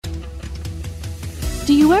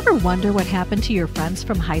Do you ever wonder what happened to your friends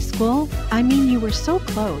from high school? I mean, you were so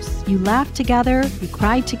close. You laughed together, you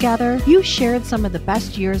cried together, you shared some of the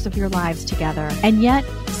best years of your lives together. And yet,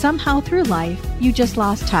 somehow through life, you just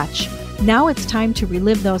lost touch. Now it's time to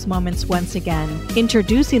relive those moments once again.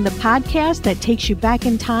 Introducing the podcast that takes you back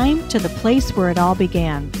in time to the place where it all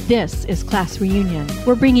began. This is Class Reunion.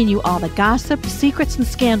 We're bringing you all the gossip, secrets, and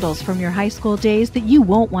scandals from your high school days that you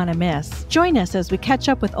won't want to miss. Join us as we catch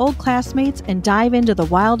up with old classmates and dive into the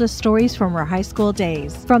wildest stories from our high school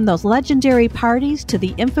days. From those legendary parties to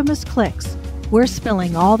the infamous cliques, we're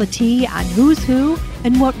spilling all the tea on who's who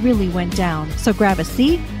and what really went down. So grab a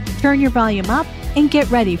seat, turn your volume up, and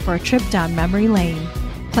get ready for a trip down memory lane.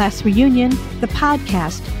 Class Reunion, the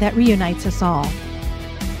podcast that reunites us all.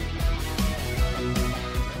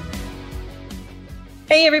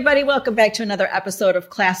 Hey everybody, welcome back to another episode of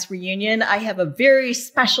Class Reunion. I have a very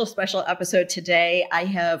special episode today. I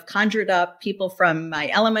have conjured up people from my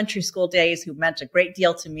elementary school days who meant a great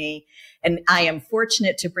deal to me. And I am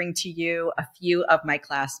fortunate to bring to you a few of my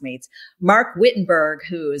classmates. Mark Wittenberg,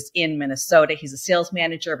 who's in Minnesota. He's a sales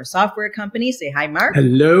manager of a software company. Say hi, Mark.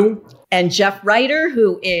 Hello. And Jeff Reiter,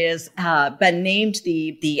 who is been named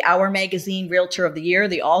the Hour Magazine Realtor of the Year,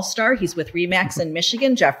 the All-Star. He's with RE/MAX in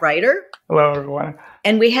Michigan. Jeff Reiter. Hello, everyone.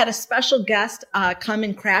 And we had a special guest come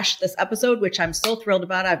and crash this episode, which I'm so thrilled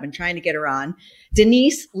about. I've been trying to get her on.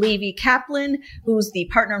 Denise Levy-Kaplan, who's the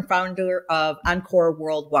partner and founder of Encore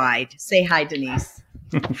Worldwide. Say hi, Denise.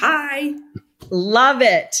 Hi. Love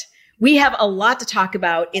it. We have a lot to talk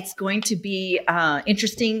about. It's going to be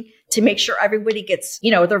interesting to make sure everybody gets,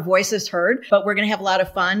 their voices heard, but we're going to have a lot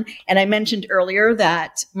of fun. And I mentioned earlier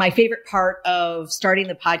that my favorite part of starting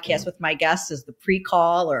the podcast with my guests is the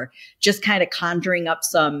pre-call or just kind of conjuring up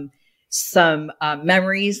some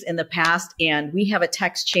memories in the past. And we have a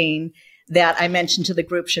text chain that I mentioned to the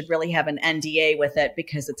group should really have an NDA with it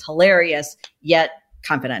because it's hilarious, yet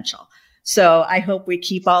confidential. So I hope we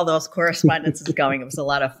keep all those correspondences going. It was a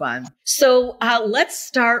lot of fun. So let's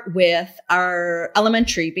start with our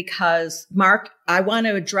elementary because, Mark, I want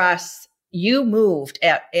to address, you moved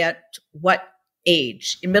at what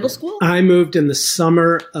age? In middle school? I moved in the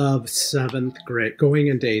summer of 7th grade, going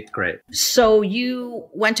into 8th grade. I you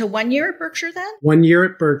went to 1 year at Berkshire then? 1 year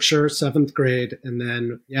at Berkshire, 7th grade. And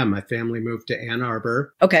then, my family moved to Ann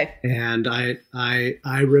Arbor. Okay. And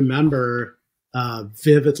I remember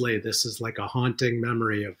vividly, this is like a haunting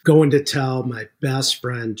memory of going to tell my best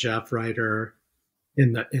friend, Jeff Reiter,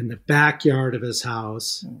 in the backyard of his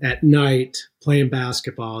house at night, playing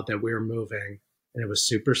basketball, that we were moving. And it was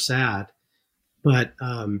super sad. But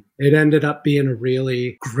it ended up being a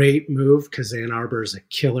really great move because Ann Arbor is a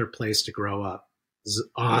killer place to grow up. It's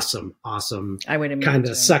awesome. I would imagine. Kind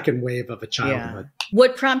of second wave of a childhood. Yeah.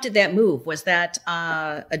 What prompted that move? Was that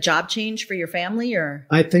a job change for your family, or?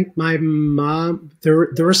 I think my mom. There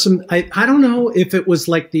were some. I don't know if it was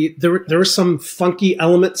like there were some funky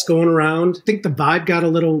elements going around. I think the vibe got a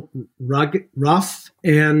little rough,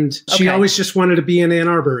 and she always just wanted to be in Ann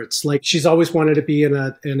Arbor. It's like she's always wanted to be in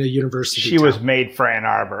a university. She was made for Ann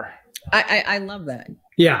Arbor. I love that.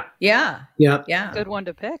 Yeah. Good one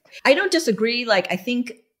to pick. I don't disagree. Like, I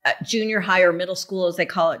think junior high or middle school, as they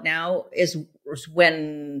call it now, is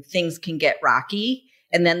when things can get rocky,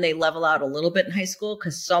 and then they level out a little bit in high school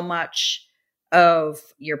because so much of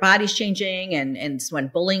your body's changing, and it's when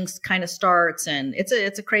bullying kind of starts, and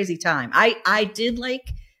it's a crazy time. I did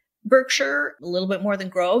like Berkshire a little bit more than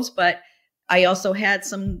Groves, but I also had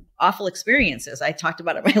some awful experiences. I talked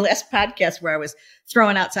about it in my last podcast where I was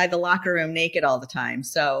thrown outside the locker room naked all the time.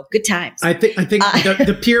 So good times. I think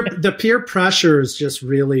the peer pressure is just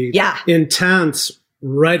really intense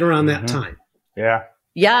right around that time. Yeah.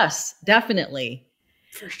 Yes, definitely.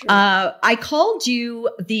 For sure. I called you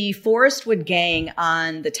the Forestwood gang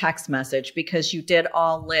on the text message because you did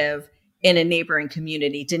all live in a neighboring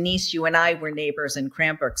community. Denise, you and I were neighbors in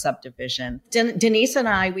Cranbrook subdivision. Denise and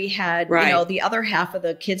I, we had, the other half of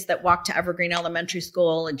the kids that walked to Evergreen Elementary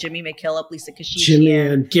School, and Jimmy McKillop, Lisa Kashishi,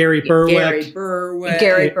 and Gary Berwick.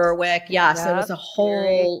 Gary Berwick. Yeah. So it was a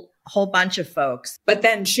whole bunch of folks. But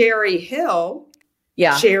then Cherry Hill.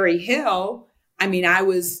 I mean, I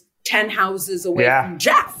was 10 houses away from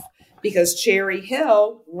Jeff. Because Cherry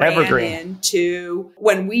Hill ran into,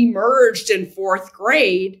 when we merged in 4th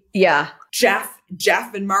grade. Yeah. Jeff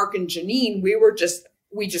and Mark and Janine,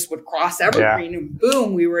 we just would cross Evergreen and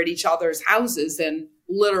boom, we were at each other's houses in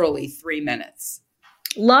literally 3 minutes.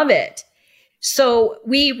 Love it. So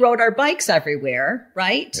we rode our bikes everywhere,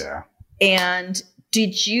 right? Yeah. And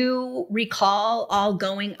did you recall all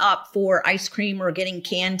going up for ice cream or getting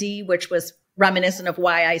candy, which was reminiscent of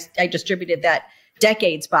why I distributed that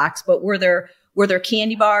Decades box, but were there Were there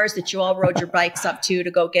candy bars that you all rode your bikes up to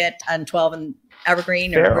go get on 12 and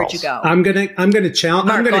Evergreen, or where'd you go? I'm gonna challenge.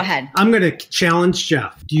 Mark, go ahead. I'm gonna challenge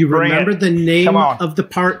Jeff. Do you remember the name of the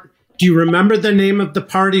part? Do you remember the name of the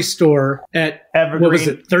party store at Evergreen? What was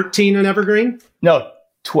it? 13 in Evergreen? No,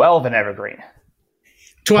 12 in Evergreen.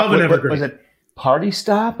 12 in Evergreen. Was it Party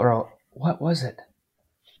Stop or what was it?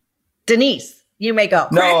 Denise, you may go.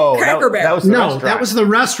 No, Cracker Barrel. That was the restaurant. That was the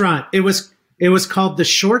restaurant. It was called the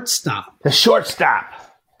Short Stop. The Short Stop.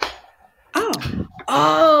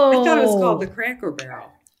 Oh, I thought it was called the Cracker Barrel.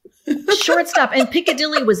 Shortstop, and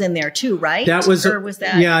Piccadilly was in there too, right? Was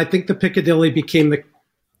that? Yeah, I think the Piccadilly became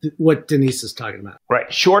what Denise is talking about.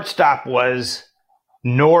 Right. Shortstop was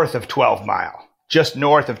north of 12 Mile, just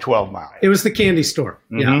north of 12 Mile. It was the candy store.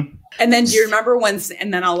 Mm-hmm. Yeah. And then do you remember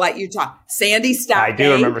and then I'll let you talk, Sandy Stockade? I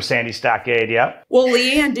do remember Sandy Stockade, yep. Well,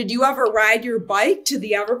 Leanne, did you ever ride your bike to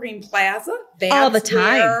the Evergreen Plaza? All the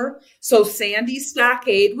time. So Sandy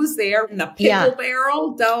Stockade was there in the Pickle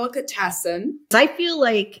Barrel Delicatessen. I feel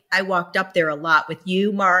like I walked up there a lot with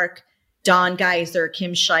you, Mark, Dawn Geiser,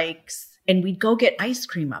 Kim Shikes, and we'd go get ice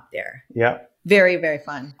cream up there. Yeah. Very, very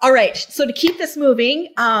fun. All right. So to keep this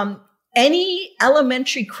moving, any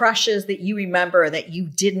elementary crushes that you remember that you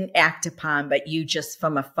didn't act upon, but you just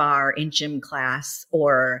from afar in gym class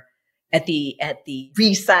or at the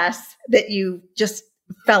recess that you just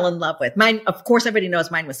fell in love with? Mine, of course, everybody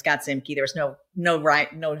knows mine was Scott Simke. There was no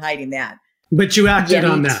hiding that. But you acted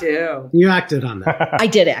on that. Too. You acted on that. I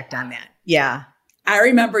did act on that. Yeah. I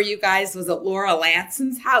remember you guys was at Laura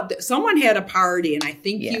Latson's house. Someone had a party, and I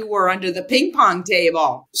think you were under the ping pong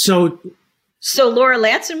table. So Laura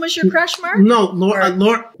Latson was your crush, Mark? No,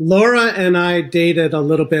 Laura and I dated a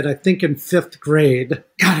little bit, I think in 5th grade.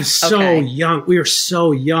 God, it's so young. We were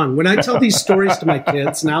so young. When I tell these stories to my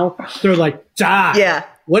kids now, they're like, Dad,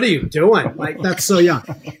 what are you doing? Like, that's so young.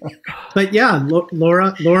 But yeah,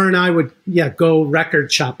 Laura and I would, go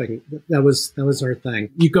record shopping. That was our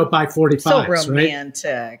thing. You go buy 45s, so romantic.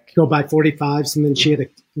 Right? Go buy 45s, and then she had a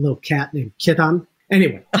little cat named Kitan.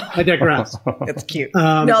 Anyway, I digress. That's cute.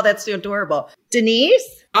 No, that's so adorable.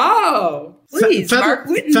 Denise? Oh, please. Mark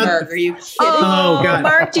Wittenberg. Are you kidding? Oh, God.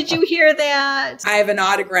 Mark, did you hear that? I have an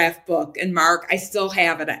autograph book. And Mark, I still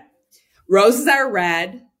have it. Roses are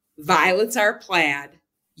red. Violets are plaid.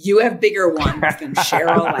 You have bigger ones than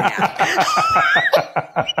Cheryl Ladd.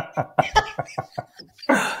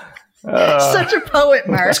 Such a poet,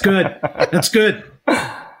 Mark. That's good.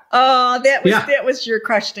 Oh, that was your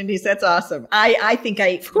crush, Denise. That's awesome. I think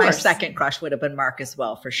my second crush would have been Mark as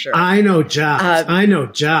well, for sure. I know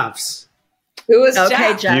Jeff's. Who is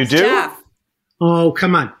Jeff? You do? Jeff. Oh,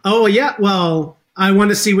 come on. Oh, yeah. Well, I want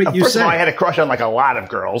to see what you say. First of all, I had a crush on like a lot of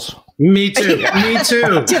girls. Me too. Me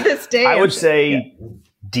too. To this day. I would say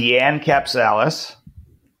Deanne Capsalis.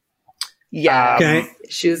 Yeah. Okay.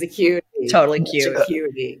 She was a cutie. Totally cute.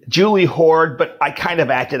 Cutie. Julie Horde, but I kind of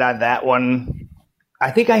acted on that one. I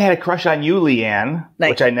think I had a crush on you, Leanne,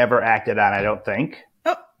 which I never acted on, I don't think.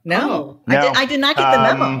 Oh, no. I did not get the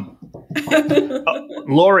memo.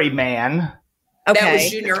 Lori Mann. Okay. That was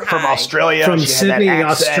junior high. From Australia. From Sydney,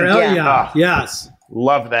 Australia. Yes.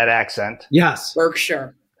 Love that accent. Yes.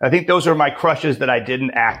 Berkshire. I think those are my crushes that I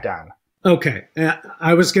didn't act on. Okay.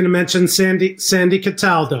 I was going to mention Sandy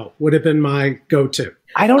Cataldo would have been my go-to.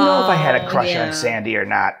 I don't know if I had a crush on Sandy or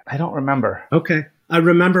not. I don't remember. Okay. I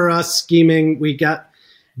remember us scheming. We got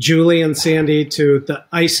Julie and Sandy to the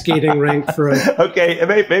ice skating rink for okay,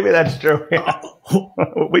 maybe that's true. Yeah.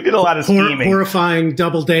 We did a lot of scheming. Horrifying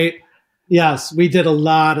double date. Yes, we did a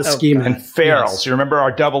lot of scheming. And Farrell's. Yes. You remember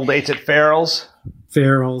our double dates at Farrell's?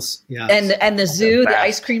 Farrell's, yes. And the zoo, the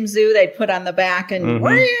ice cream zoo they'd put on the back, and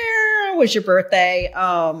where was your birthday?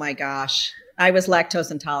 Oh my gosh. I was lactose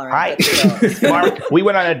intolerant. Mark, we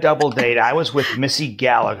went on a double date. I was with Missy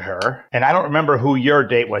Gallagher, and I don't remember who your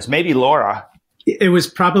date was. Maybe Laura. It was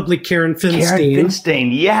probably Karen Finstein. Karen Finstein,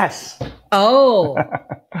 yes. Oh,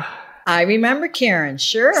 I remember Karen,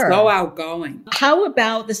 sure. So outgoing. How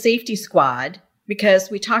about the Safety Squad? Because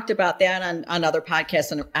we talked about that on other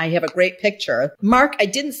podcasts, and I have a great picture. Mark, I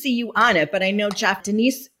didn't see you on it, but I know Jeff,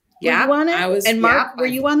 Denise, were you on it? I was. And Mark, were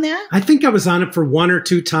you on that? I think I was on it for 1 or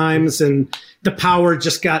 2 times, and the power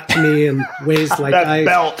just got to me in ways like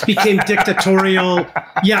I became dictatorial.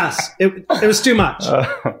 Yes, it was too much.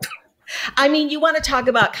 I mean, you want to talk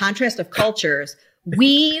about contrast of cultures.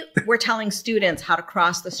 We were telling students how to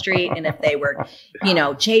cross the street, and if they were,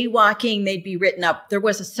 jaywalking, they'd be written up. There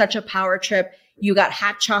was such a power trip. You got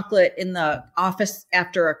hot chocolate in the office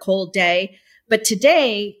after a cold day. But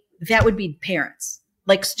today, that would be parents.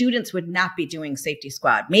 Like, students would not be doing Safety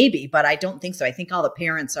Squad. Maybe, but I don't think so. I think all the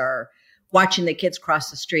parents are watching the kids cross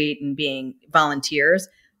the street and being volunteers.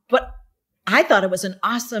 But I thought it was an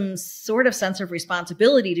awesome sort of sense of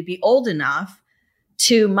responsibility to be old enough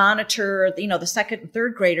to monitor, the second and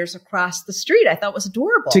third graders across the street. I thought it was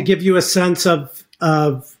adorable. To give you a sense of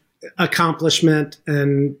accomplishment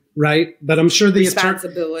and right. But I'm sure the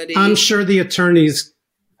responsibility. I'm sure the attorneys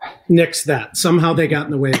nixed that. Somehow they got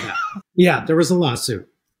in the way of that. Yeah, there was a lawsuit.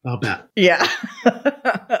 I'll bet. Yeah.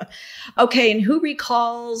 Okay. And who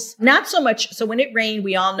recalls, not so much. So when it rained,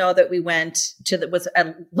 we all know that we went to was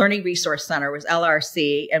a learning resource center, was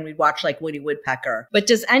LRC, and we'd watch like Woody Woodpecker. But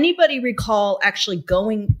does anybody recall actually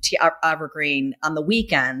going to Evergreen on the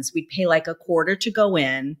weekends? We'd pay like $0.25 to go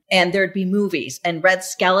in, and there'd be movies, and Red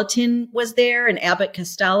Skeleton was there and Abbott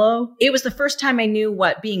Costello. It was the first time I knew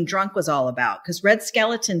what being drunk was all about, because Red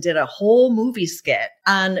Skeleton did a whole movie skit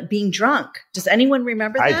on being drunk. Does anyone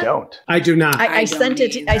remember that? I don't. I do not. I sent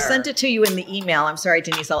it to you in the email. I'm sorry,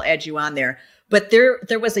 Denise, I'll add you on there. But there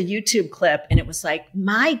was a YouTube clip, and it was like,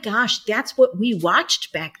 my gosh, that's what we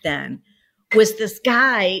watched back then, was this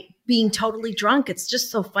guy being totally drunk. It's just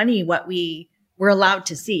so funny what we were allowed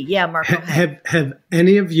to see. Yeah, Mark. Have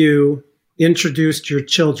any of you introduced your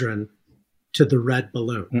children to the red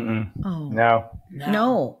balloon? Mm-mm. Oh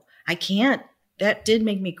No, I can't. That did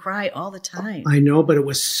make me cry all the time. I know, but it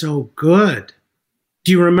was so good.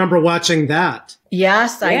 Do you remember watching that?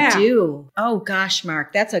 Yes, I do. Oh gosh,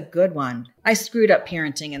 Mark, that's a good one. I screwed up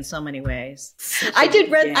parenting in so many ways. I did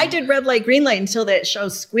red light, green light until that show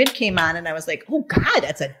Squid came on, and I was like, oh God,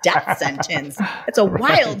 that's a death sentence. It's a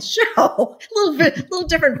wild show. A little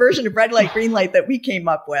different version of red light, green light that we came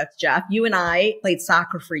up with, Jeff. You and I played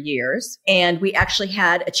soccer for years, and we actually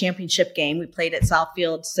had a championship game. We played at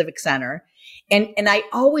Southfield Civic Center. And I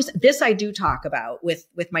always, this I do talk about with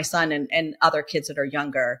my son and other kids that are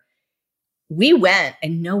younger. We went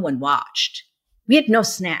and no one watched. We had no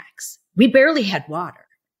snacks. We barely had water.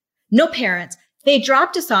 No parents. They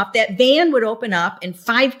dropped us off. That van would open up and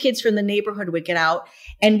 5 kids from the neighborhood would get out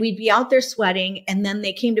and we'd be out there sweating. And then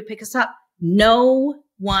they came to pick us up. No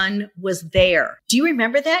one was there. Do you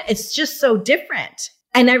remember that? It's just so different.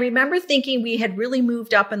 And I remember thinking we had really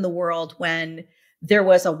moved up in the world when there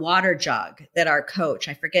was a water jug that our coach,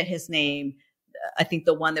 I forget his name, I think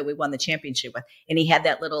the one that we won the championship with, and he had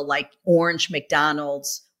that little like orange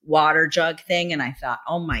McDonald's water jug thing. And I thought,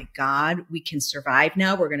 oh my God, we can survive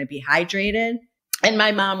now. We're going to be hydrated. And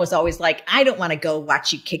my mom was always like, I don't want to go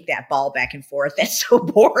watch you kick that ball back and forth. That's so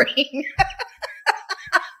boring.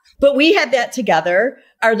 But we had that together.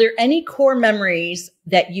 Are there any core memories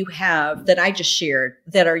that you have that I just shared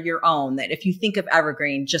that are your own, that if you think of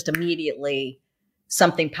Evergreen, just immediately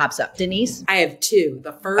something pops up? Denise? I have 2.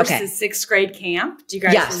 The first is 6th grade camp. Do you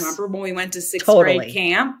guys remember when we went to 6th grade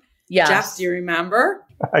camp? Yes. Jeff, do you remember?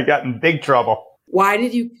 I got in big trouble. Why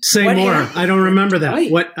did you say more? Happened? I don't remember that.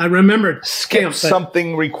 Wait. What I remembered, skip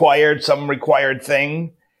something required, some required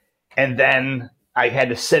thing, and then I had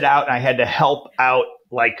to sit out and I had to help out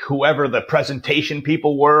like whoever the presentation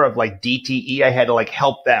people were of like DTE. I had to like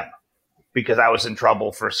help them because I was in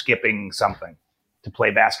trouble for skipping something to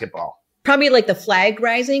play basketball. Probably like the flag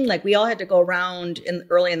rising, like we all had to go around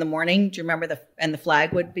early in the morning. Do you remember the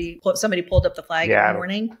flag would be, somebody pulled up the flag in the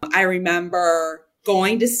morning? I remember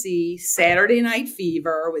going to see Saturday Night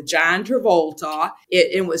Fever with John Travolta.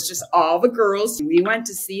 It was just all the girls. We went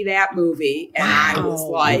to see that movie and I was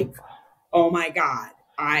like, oh my God,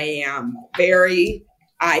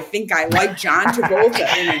 I think I like John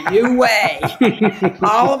Travolta in a new way.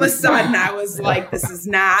 All of a sudden, I was like, this is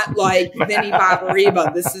not like Vinnie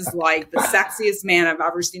Barbareba. This is like the sexiest man I've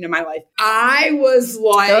ever seen in my life. I was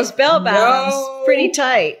like, those bell bottoms, pretty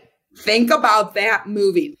tight. Think about that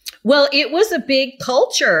movie. Well, it was a big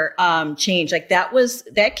culture change. Like that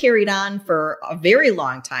carried on for a very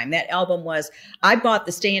long time. That album I bought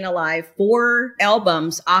the Staying Alive 4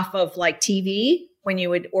 albums off of like TV when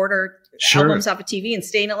you would order albums off of TV, and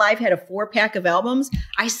Staying Alive had a 4-pack of albums.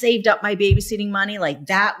 I saved up my babysitting money. Like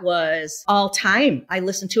that was all time. I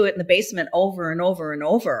listened to it in the basement over and over and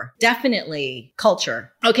over. Definitely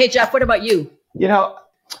culture. Okay, Jeff, what about you? You know,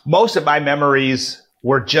 most of my memories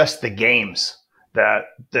were just the games.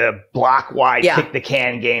 The block wide kick the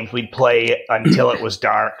can games we'd play until it was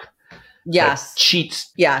dark. Yes.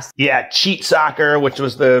 Cheats. Yes. Yeah. Cheat soccer, which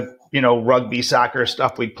was the, rugby soccer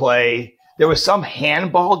stuff we'd play. There was some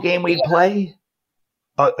handball game we'd play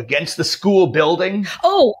against the school building.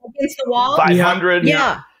 Oh, against the wall? 500.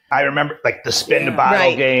 Yeah. I remember like the spin the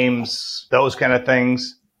bottle games, those kind of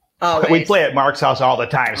things. Always. We'd play at Mark's house all the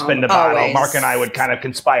time, spin the bottle. Always. Mark and I would kind of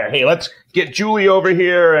conspire. Hey, let's get Julie over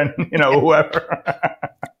here and, whoever.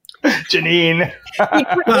 Janine. You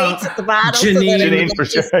put weights at the bottom. Janine for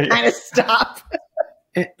sure. Kind of stop.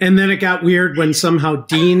 And then it got weird when somehow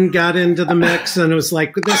Dean got into the mix, and it was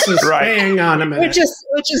like, this is hang on a minute. Which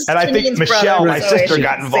is and I think Michelle, my sister,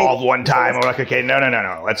 got involved one time. We're like, okay, no,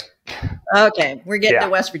 let's. Okay, we're getting to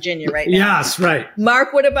West Virginia right now. Yes, right.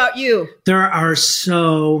 Mark, what about you? There are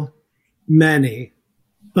so many,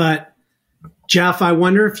 but Jeff, I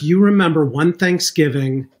wonder if you remember one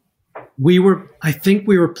Thanksgiving. I think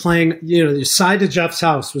we were playing. The side of Jeff's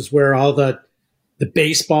house was where all the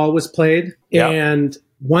baseball was played. Yep. And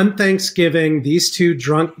one Thanksgiving, these two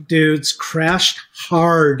drunk dudes crashed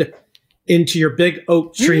hard into your big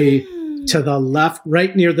oak tree to the left,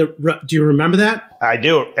 right near the. Do you remember that? I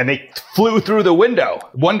do. And they flew through the window.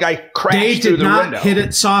 One guy crashed through the window. They did not hit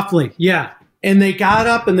it softly. Yeah. And they got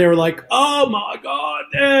up and they were like, oh my God,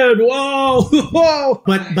 dude, whoa, whoa.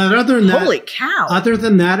 But other than that. Holy cow. Other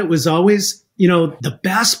than that, it was always, the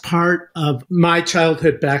best part of my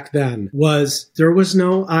childhood back then was there was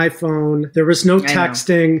no iPhone. There was no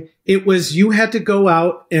texting. It was, you had to go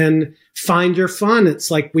out and find your fun.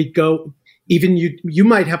 It's like we'd go, even you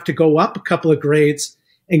might have to go up a couple of grades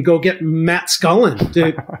and go get Matt Scullin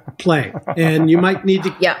to play. And you might need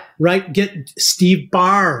to get Steve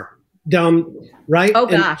Barr down, right? Oh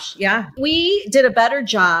gosh, yeah. We did a better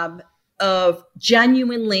job of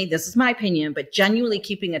genuinely, this is my opinion, but genuinely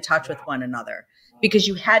keeping in touch with one another, because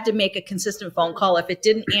you had to make a consistent phone call. If it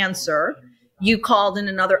didn't answer, you called in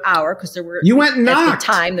another hour, because there were at the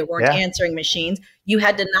time there weren't answering machines. You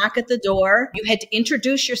had to knock at the door. You had to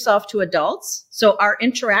introduce yourself to adults. So our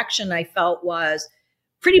interaction, I felt, was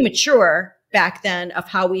pretty mature back then, of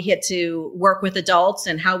how we had to work with adults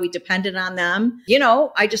and how we depended on them.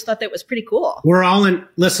 I just thought that was pretty cool. We're all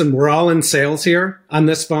in sales here on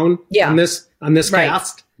this phone. Yeah. On this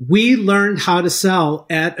cast. We learned how to sell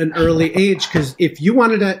at an early age, because if you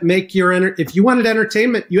wanted to if you wanted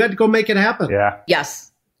entertainment, you had to go make it happen. Yeah.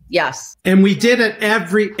 Yes. And we did it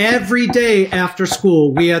every day after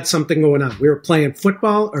school. We had something going on. We were playing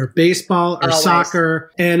football or baseball or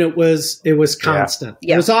soccer, and it was constant.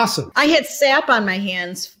 Yeah. It was awesome. I had sap on my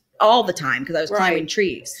hands all the time because I was climbing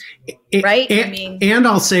trees. Right? And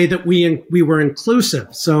I'll say that we were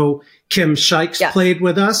inclusive. So Kim Shikes played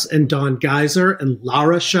with us, and Dawn Geyser and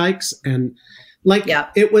Laura Shikes, and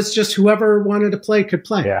it was just whoever wanted to play could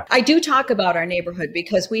play. Yeah. I do talk about our neighborhood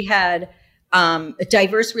because we had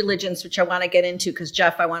diverse religions, which I want to get into, because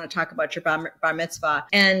Jeff, I want to talk about your bar mitzvah.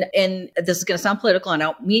 And this is going to sound political, and I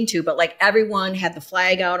don't mean to, but everyone had the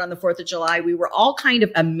flag out on the 4th of July. We were all kind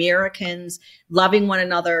of Americans, loving one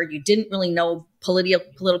another. You didn't really know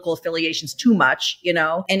political affiliations too much, and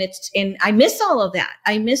I miss all of that.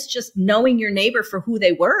 I miss just knowing your neighbor for who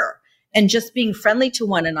they were and just being friendly to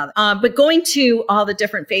one another. But going to all the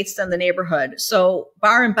different faiths in the neighborhood. So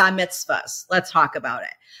bar and bar mitzvahs, let's talk about it.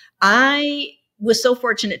 I was so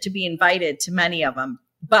fortunate to be invited to many of them,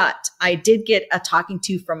 but I did get a talking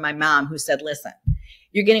to from my mom, who said, listen,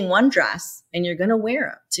 you're getting one dress and you're going to wear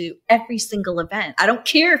it to every single event. I don't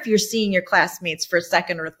care if you're seeing your classmates for a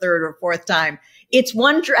second or third or fourth time. It's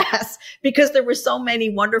one dress, because there were so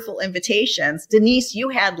many wonderful invitations. Denise, you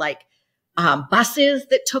had buses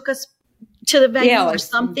that took us to the venue or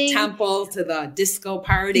something. From temple to the disco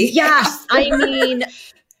party. Yes. I mean,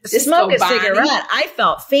 smoke a cigarette. I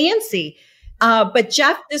felt fancy. But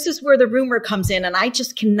Jeff, this is where the rumor comes in, and I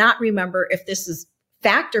just cannot remember if this is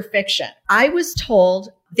fact or fiction. I was told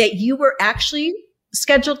that you were actually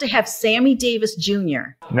scheduled to have Sammy Davis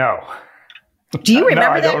Jr. No. Do you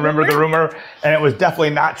remember that? No, I don't remember the rumor, and it was definitely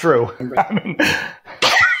not true. I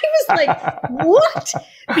was like, what?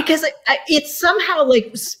 Because it somehow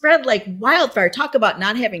spread like wildfire. Talk about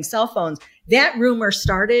not having cell phones. That rumor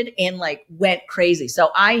started and went crazy.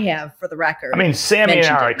 So I have, for the record. I mean, Sammy and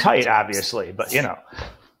I are tight, obviously, but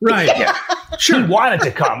Right. Yeah. Sure. He wanted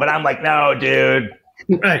to come, but I'm like, no, dude.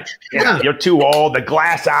 Right. You're too old. The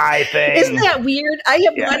glass eye thing. Isn't that weird? I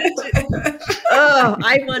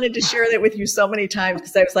wanted to share that with you so many times,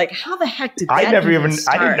 because I was like, how the heck did that I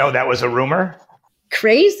start? didn't know that was a rumor.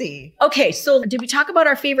 Crazy. Okay. So did we talk about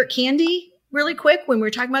our favorite candy really quick when we were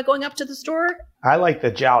talking about going up to the store? I like the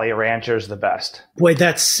Jolly Ranchers the best. Boy,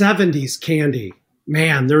 that 70s candy.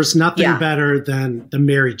 Man, there's nothing better than the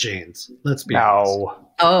Mary Janes. Let's be honest.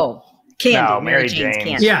 Oh, candy. No, Mary Jane's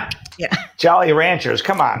candy. Yeah. Jolly Ranchers,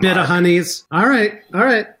 come on. Bit of Honeys. All right.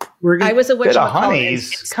 We're gonna, I was a Bit of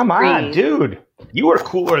Honeys. Come on, dude. You were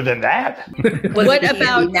cooler than that. What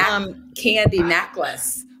about candy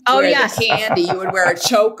necklace? Oh, yes. The candy, you would wear a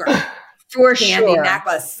choker. candy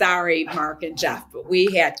necklace. Sorry, Mark and Jeff, but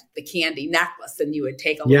we had the candy necklace, and you would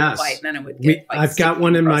take a little bite, and then it would get I've got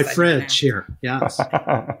one in my fridge here. Yes.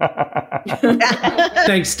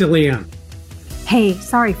 Thanks to Leanne. Hey,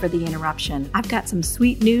 sorry for the interruption. I've got some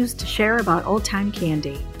sweet news to share about Old Time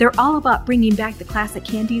Candy. They're all about bringing back the classic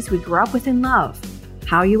candies we grew up with and love.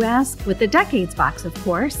 How, you ask? With the Decades box, of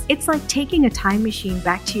course. It's like taking a time machine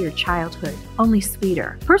back to your childhood, only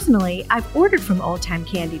sweeter. Personally, I've ordered from Old Time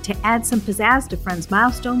Candy to add some pizzazz to friends'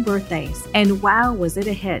 milestone birthdays. And wow, was it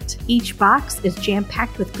a hit. Each box is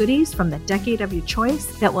jam-packed with goodies from the decade of your choice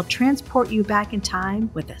that will transport you back in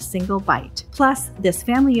time with a single bite. Plus, this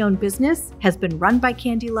family-owned business has been run by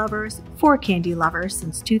candy lovers for candy lovers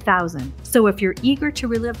since 2000. So if you're eager to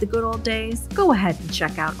relive the good old days, go ahead and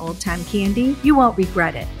check out Old Time Candy. You won't regret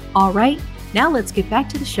it. All right, now let's get back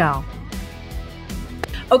to the show.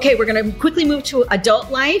 Okay, we're going to quickly move to adult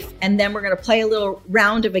life, and then we're going to play a little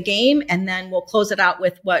round of a game, and then we'll close it out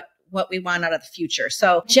with what we want out of the future.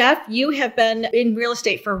 So, Jeff, you have been in real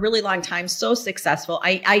estate for a really long time, so successful.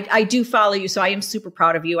 I do follow you, so I am super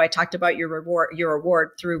proud of you. I talked about your award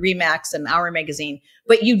through Remax and Our Magazine,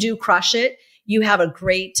 but you do crush it. You have a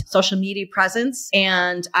great social media presence,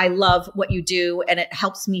 and I love what you do, and it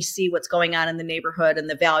helps me see what's going on in the neighborhood and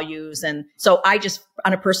the values. And so I just,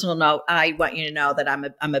 on a personal note, I want you to know that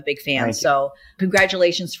I'm a big fan. So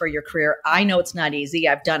congratulations for your career. I know it's not easy.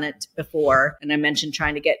 I've done it before, and I mentioned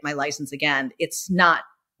trying to get my license again. It's not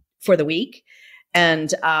for the weak.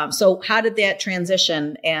 And so how did that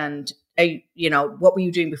transition, and what were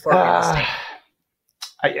you doing before real estate?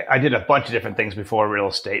 I did a bunch of different things before real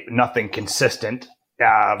estate, nothing consistent.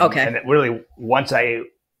 And it really, once I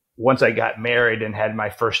got married and had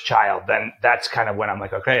my first child, then that's kind of when I'm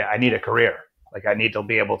like, okay, I need a career. Like I need to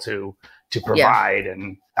be able to provide. Yeah.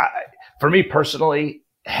 And for me personally,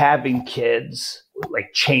 having kids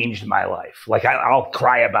like changed my life. Like I'll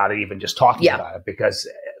cry about it, even just talking about it, because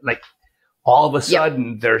like all of a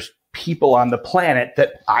sudden there's people on the planet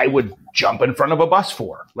that I would jump in front of a bus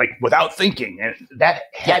for, like without thinking. And that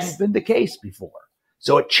hadn't been the case before.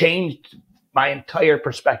 So it changed my entire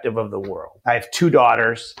perspective of the world. I have two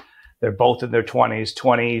daughters. They're both in their 20s,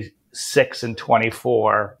 26 and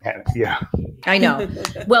 24. And, I know.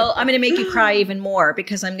 Well, I'm going to make you cry even more,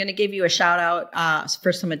 because I'm going to give you a shout out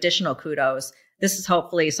for some additional kudos. This is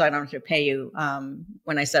hopefully so I don't have to pay you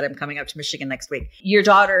when I said I'm coming up to Michigan next week. Your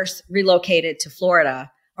daughters relocated to Florida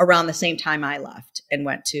around the same time I left and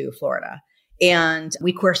went to Florida. And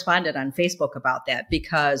we corresponded on Facebook about that,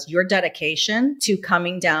 because your dedication to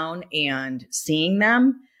coming down and seeing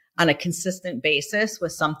them on a consistent basis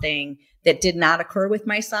was something that did not occur with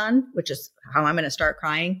my son, which is how I'm going to start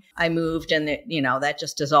crying. I moved, and that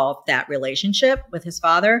just dissolved that relationship with his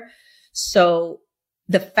father. So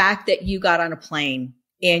the fact that you got on a plane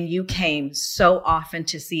and you came so often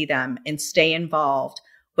to see them and stay involved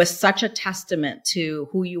was such a testament to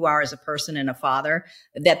who you are as a person and a father,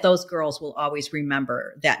 that those girls will always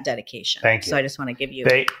remember that dedication. Thank you. So I just want to give you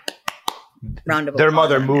a round of applause. Their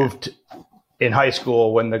mother moved in high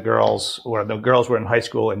school when the girls were in high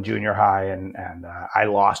school and junior high, and I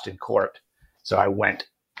lost in court. So I went,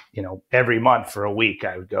 every month for a week.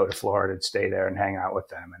 I would go to Florida and stay there and hang out with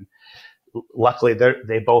them. And luckily,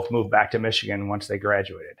 they both moved back to Michigan once they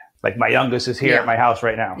graduated. Like my youngest is here at my house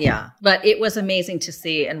right now. Yeah. But it was amazing to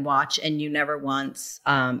see and watch. And you never once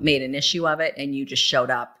made an issue of it. And you just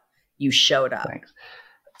showed up. You showed up. Thanks.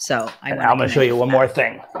 So I'm going to show you one more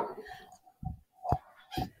thing.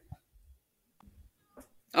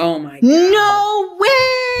 Oh my God. No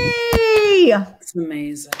way. It's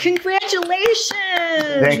amazing. Congratulations.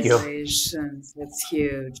 Thank you. Congratulations. It's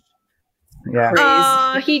huge.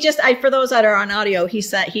 Yeah. He for those that are on audio, he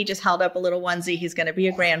said he just held up a little onesie. He's going to be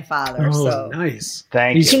a grandfather. Oh, so nice.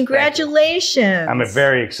 Thank you. Congratulations. I'm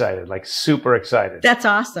very excited, like super excited. That's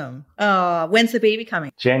awesome. When's the baby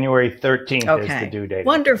coming? January 13th is the due date.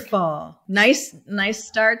 Wonderful. Nice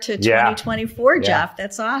start to 2024, Jeff.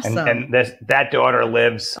 That's awesome. And that daughter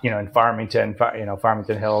lives, in Farmington,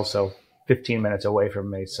 Farmington Hills, so 15 minutes away from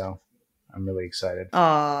me. So I'm really excited.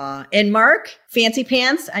 And Mark, fancy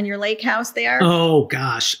pants on your lake house there? Oh,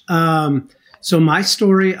 gosh. So my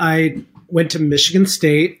story, I went to Michigan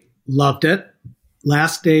State, loved it.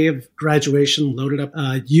 Last day of graduation, loaded up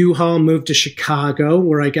a U-Haul, moved to Chicago,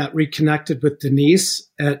 where I got reconnected with Denise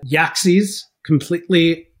at Yaxie's,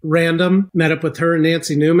 completely random. Met up with her and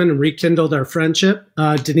Nancy Newman and rekindled our friendship.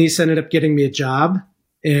 Denise ended up getting me a job.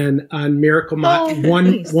 And on Miracle Mile,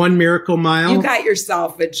 one Miracle Mile. You got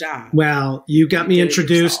yourself a job. Well, you got me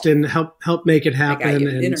introduced and helped make it happen.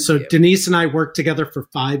 And so Denise and I worked together for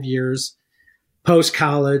 5 years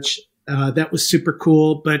post-college. That was super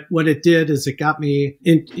cool. But what it did is it got me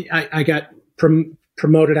in. I got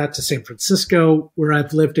promoted out to San Francisco, where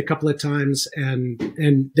I've lived a couple of times, and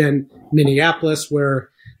then Minneapolis, where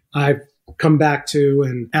I've come back to.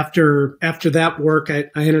 And after that work, I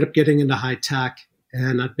ended up getting into high tech.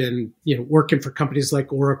 And I've been, working for companies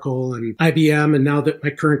like Oracle and IBM. And now that my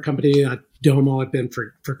current company, Domo, I've been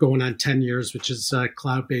for going on 10 years, which is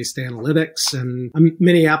cloud-based analytics. And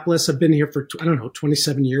Minneapolis, I've been here for,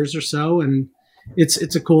 27 years or so. And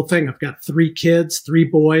it's a cool thing. I've got 3 kids, 3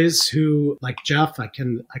 boys who, like Jeff, I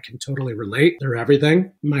can totally relate. They're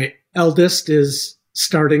everything. My eldest is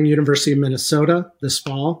starting University of Minnesota this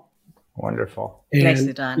fall. Wonderful. And,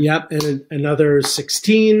 nicely done. Yep. And another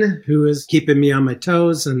 16 who is keeping me on my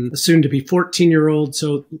toes, and a soon to be 14-year-old.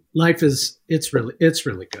 So life it's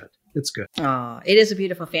really good. It's good. Oh, it is a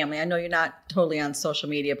beautiful family. I know you're not totally on social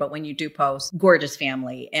media, but when you do post, gorgeous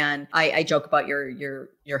family. And I joke about your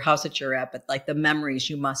house that you're at, but like the memories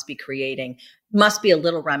you must be creating must be a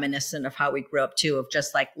little reminiscent of how we grew up too, of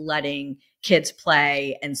just like letting kids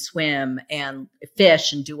play and swim and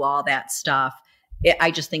fish and do all that stuff.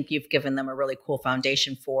 I just think you've given them a really cool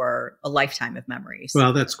foundation for a lifetime of memories.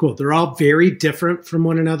 Well, that's cool. They're all very different from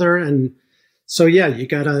one another. And so, yeah, you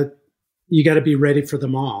gotta be ready for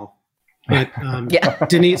them all. But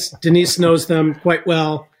Denise knows them quite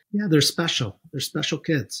well. Yeah, they're special. They're special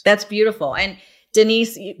kids. That's beautiful. And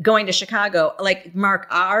Denise, going to Chicago, like Mark,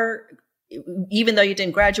 even though you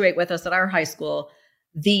didn't graduate with us at our high school,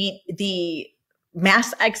 the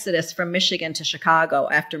mass exodus from Michigan to Chicago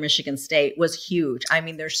after Michigan State was huge. I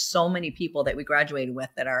mean, there's so many people that we graduated with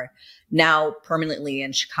that are now permanently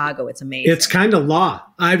in Chicago. It's amazing. It's kind of law.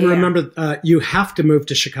 I remember you have to move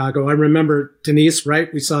to Chicago. I remember, Denise,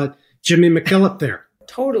 right? We saw Jimmy McKillop there.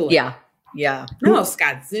 Totally. Yeah. Yeah. No,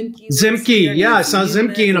 Scott Zimke. Zimke. Yeah. I saw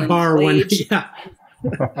Zimke in a bar one. Yeah.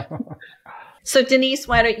 So Denise,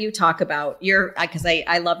 why don't you talk about because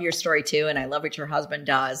I love your story too. And I love what your husband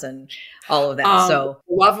does and all of that. So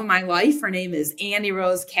love of my life. Her name is Annie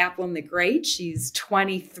Rose Kaplan the Great. She's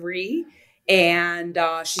 23 and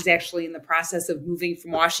she's actually in the process of moving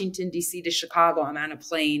from Washington, D.C. to Chicago. I'm on a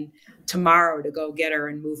plane tomorrow to go get her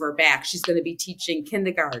and move her back. She's going to be teaching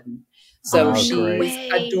kindergarten. So she's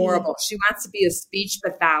adorable. She wants to be a speech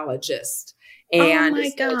pathologist. And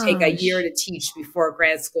it's going to take a year to teach before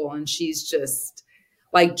grad school. And she's just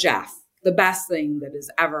like Jeff, the best thing that has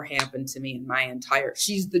ever happened to me in my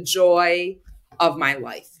she's the joy of my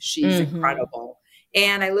life. She's incredible.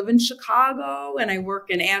 And I live in Chicago and I work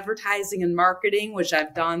in advertising and marketing, which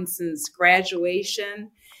I've done since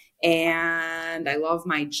graduation. And I love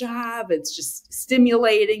my job. It's just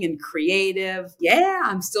stimulating and creative. Yeah,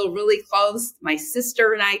 I'm still really close. My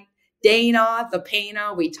sister and I, Dana, the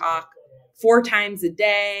Pena, we talk 4 times a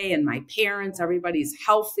day, and my parents, everybody's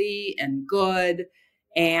healthy and good,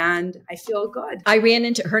 and I feel good. I ran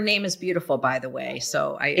into, her name is beautiful, by the way,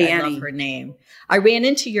 so I love her name. I ran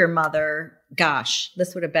into your mother, gosh,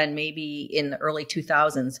 this would have been maybe in the early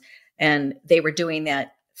 2000s, and they were doing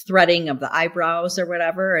that threading of the eyebrows or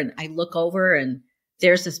whatever, and I look over, and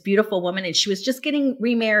there's this beautiful woman, and she was just getting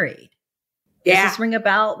remarried. Yeah. Does this ring a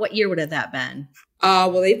bell? What year would have that been?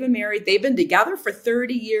 Well, they've been married. They've been together for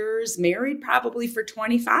 30 years, married probably for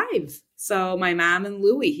 25. So my mom and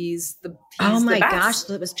Louie, he's the best. Oh my gosh.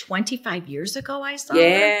 So it was 25 years ago I saw her?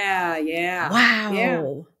 Yeah. Wow.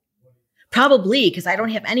 Yeah. Probably because I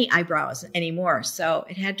don't have any eyebrows anymore. So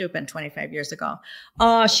it had to have been 25 years ago.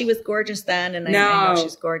 Oh, she was gorgeous then. And I know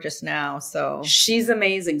she's gorgeous now. So she's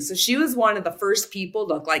amazing. So she was one of the first people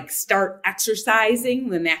to like start exercising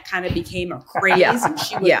when that kind of became a craze. And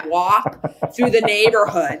she would walk through the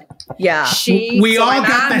neighborhood. Yeah. We all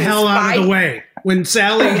got the hell out of the way when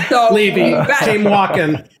Sally Levy came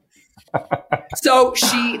walking. So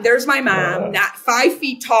there's my mom, not 5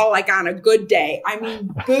 feet tall, like on a good day. I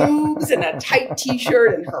mean, boobs and a tight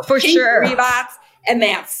t-shirt and her pink Reeboks and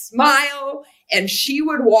that smile. And she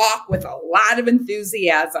would walk with a lot of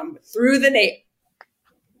enthusiasm through the neighborhood.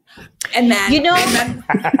 And then,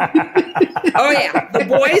 the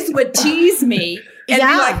boys would tease me and be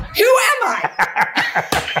like, who am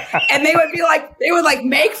I? And they would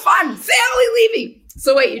make fun. Sally Levy.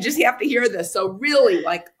 So wait, you just have to hear this. So really,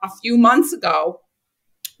 like a few months ago,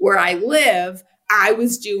 where I live, I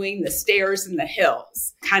was doing the stairs and the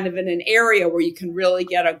hills, kind of in an area where you can really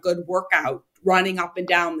get a good workout running up and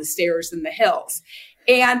down the stairs and the hills.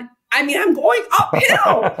 And I mean, I'm going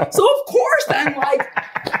uphill. So of course I'm like,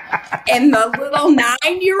 and the little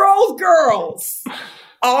 9-year-old girls,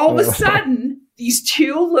 all of a sudden, these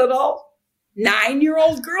 2 little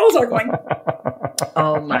 9-year-old girls are going,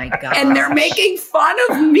 oh my God. And they're making fun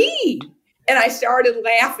of me. And I started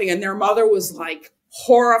laughing, and their mother was like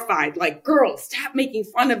horrified, like, girl, stop making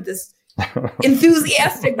fun of this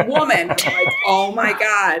enthusiastic woman. I'm like, oh my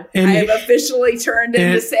God, I have officially turned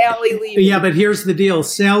into Sally Levy. Yeah, but here's the deal.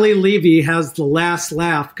 Sally Levy has the last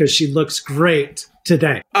laugh because she looks great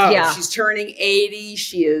today. Oh, yeah. She's turning 80.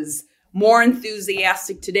 She is more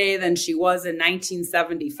enthusiastic today than she was in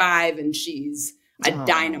 1975, and she's a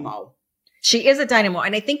dynamo. She is a dynamo.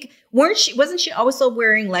 And I think, wasn't she also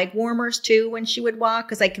wearing leg warmers too when she would walk?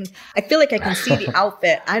 Because I feel like I can see the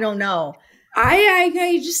outfit. I don't know.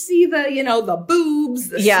 I just see the boobs,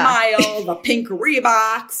 the smile, the pink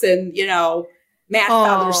Reeboks, and, Matt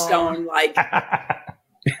Featherstone. Like,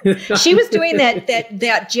 she was doing that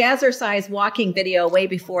jazzercise walking video way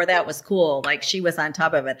before that was cool. Like, she was on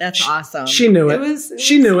top of it. That's awesome. She knew it.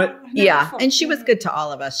 She knew it. Yeah. And she was good to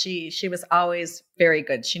all of us. She was always very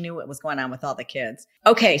good. She knew what was going on with all the kids.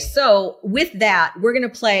 Okay. So with that, we're going to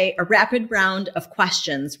play a rapid round of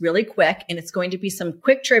questions really quick. And it's going to be some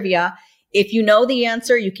quick trivia. If you know the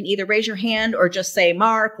answer, you can either raise your hand or just say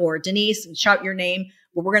Mark or Denise and shout your name.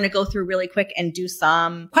 But we're going to go through really quick and do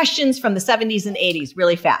some questions from the 70s and 80s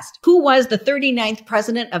really fast. Who was the 39th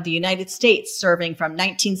president of the United States, serving from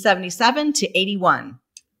 1977 to 81?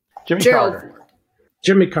 Jimmy Carter.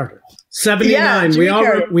 Jimmy Carter. 79.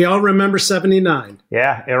 Yeah, we all remember 79.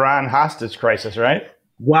 Yeah, Iran hostage crisis, right?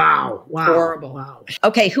 Wow. Horrible. Wow.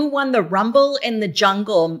 Okay, who won the Rumble in the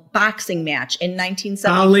Jungle boxing match in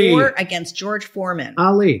 1974 against George Foreman?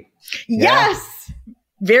 Ali. Yes. Yeah.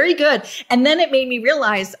 Very good. And then it made me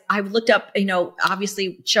realize, I looked up,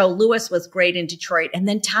 obviously Joe Louis was great in Detroit, and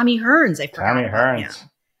then Tommy Hearns. Tommy Hearns. Yeah.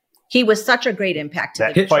 He was such a great impact to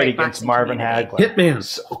that the fight against Marvin Hagler. Hitman.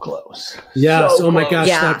 So close. Yes. So oh my gosh.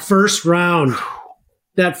 Yeah. That first round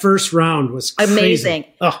was crazy. Amazing.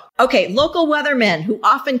 Oh. Okay. Local weathermen who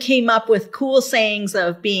often came up with cool sayings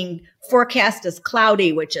of being forecast as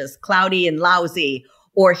cloudy, which is cloudy and lousy,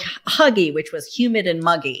 or huggy, which was humid and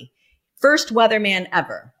muggy. First weatherman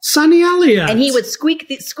ever. Sonny Elliott. And he would squeak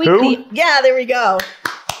the yeah, there we go.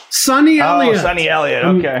 Sonny Elliott. Oh, Sonny Elliott.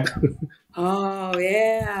 Okay. Oh,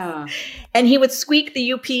 yeah. And he would squeak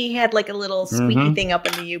the UP. He had like a little squeaky thing up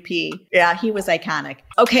in the UP. Yeah, he was iconic.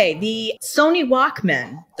 Okay, the Sony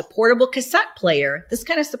Walkman, the portable cassette player, this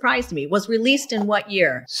kind of surprised me, was released in what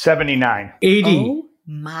year? 79. 80. Oh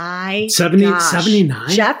my gosh. 79?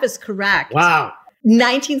 Jeff is correct. Wow.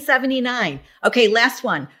 1979. Okay, last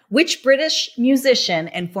one. Which British musician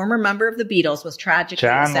and former member of the Beatles was tragically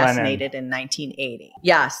assassinated in 1980?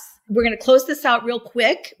 Yes. We're going to close this out real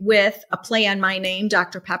quick with a play on my name,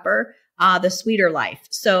 Dr. Pepper, The Sweeter Life.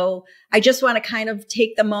 So I just want to kind of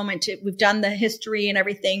take the moment we've done the history and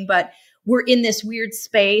everything, but we're in this weird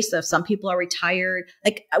space of some people are retired.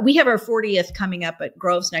 Like, we have our 40th coming up at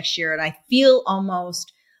Groves next year, and I feel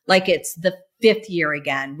almost like it's the 5th year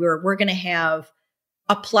again. We're going to have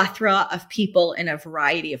a plethora of people in a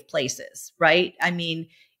variety of places, right? I mean,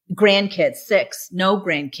 grandkids, 6, no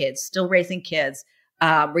grandkids, still raising kids,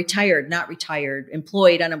 retired, not retired,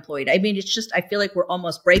 employed, unemployed. I mean, it's just, I feel like we're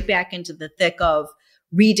almost right back into the thick of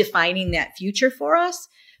redefining that future for us.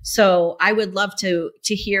 So I would love to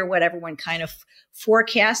hear what everyone kind of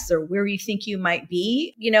forecasts or where you think you might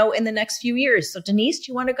be, in the next few years. So Denise,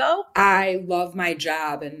 do you want to go? I love my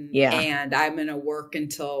job and I'm going to work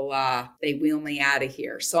until they wheel me out of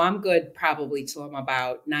here. So I'm good probably till I'm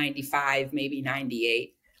about 95, maybe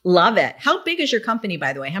 98. Love it. How big is your company,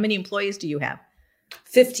 by the way? How many employees do you have?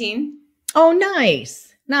 15. Oh,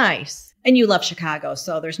 nice. Nice. And you love Chicago,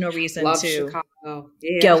 so there's no reason to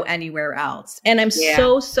go anywhere else. And I'm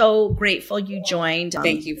so grateful you joined.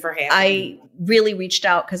 Thank you for having me. I really reached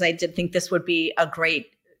out because I did think this would be a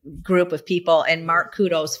great group of people. And Mark,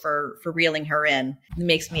 kudos for reeling her in. It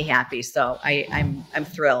makes me happy. So I'm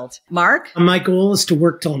thrilled. Mark? My goal is to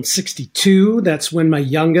work till I'm 62. That's when my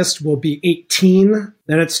youngest will be 18.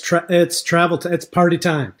 Then it's travel. It's party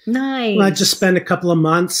time. Nice. I just spend a couple of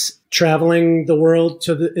months traveling the world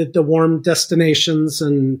to the warm destinations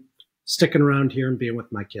and sticking around here and being with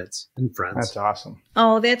my kids and friends. That's awesome.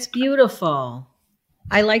 Oh, that's beautiful.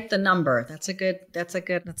 I like the number. That's a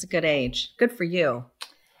good age. Good for you.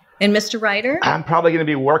 And Mr. Ryder? I'm probably going to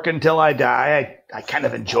be working till I die. I kind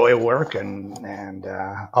of enjoy work, and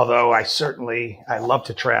although I love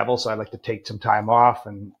to travel, so I like to take some time off,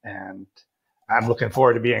 and I'm looking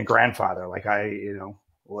forward to being a grandfather. Like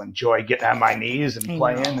will enjoy getting on my knees and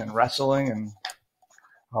playing and wrestling and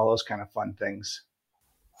all those kind of fun things.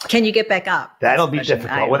 Can you get back up? That'll be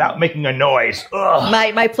difficult without making a noise. Ugh.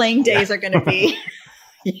 My playing days are going to be.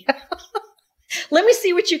 Yeah. Let me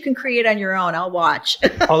see what you can create on your own. I'll watch.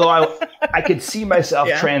 Although I could see myself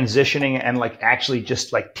transitioning and like actually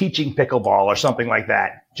just like teaching pickleball or something like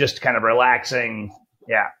that. Just kind of relaxing.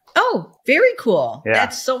 Yeah. Oh, very cool. Yeah.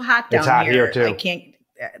 That's so hot down it's hot here too.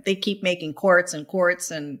 They keep making courts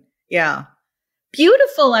and yeah.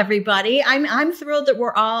 Beautiful, everybody. I'm thrilled that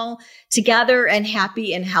we're all together and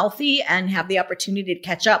happy and healthy and have the opportunity to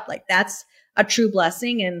catch up. Like that's a true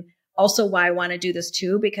blessing. And also why I want to do this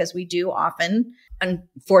too, because we do often,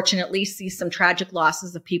 unfortunately, see some tragic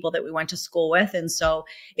losses of people that we went to school with. And so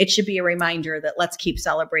it should be a reminder that let's keep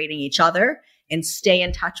celebrating each other and stay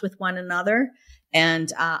in touch with one another.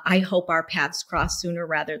 And I hope our paths cross sooner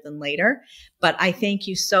rather than later. But I thank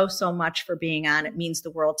you so, so much for being on. It means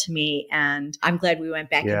the world to me. And I'm glad we went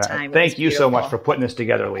back in time. Thank you so much for putting this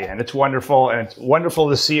together, Leanne. It's wonderful. And it's wonderful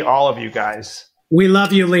to see all of you guys. We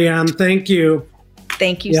love you, Leanne. Thank you.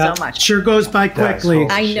 Thank you so much. Sure goes by quickly.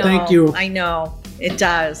 I know. Thank you. I know. It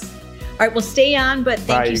does. All right. Well, stay on, but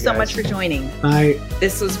thank you so much for joining. Bye.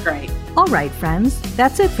 This was great. All right, friends.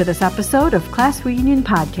 That's it for this episode of Class Reunion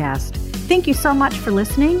Podcast. Thank you so much for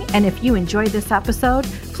listening. And if you enjoyed this episode,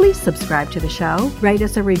 please subscribe to the show, write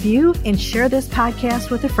us a review, and share this podcast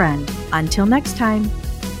with a friend. Until next time.